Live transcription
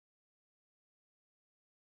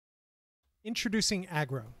Introducing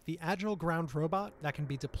AGRO, the agile ground robot that can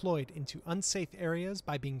be deployed into unsafe areas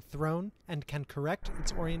by being thrown and can correct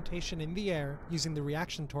its orientation in the air using the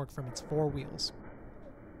reaction torque from its four wheels.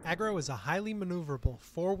 AGRO is a highly maneuverable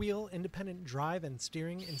four-wheel independent drive and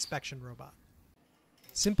steering inspection robot.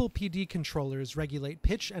 Simple PD controllers regulate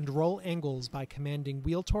pitch and roll angles by commanding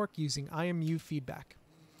wheel torque using IMU feedback.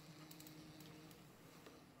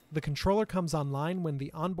 The controller comes online when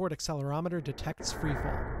the onboard accelerometer detects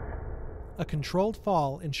freefall. A controlled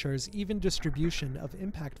fall ensures even distribution of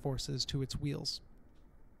impact forces to its wheels.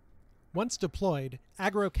 Once deployed,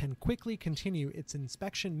 AGRO can quickly continue its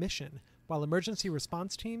inspection mission while emergency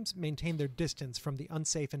response teams maintain their distance from the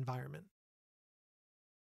unsafe environment.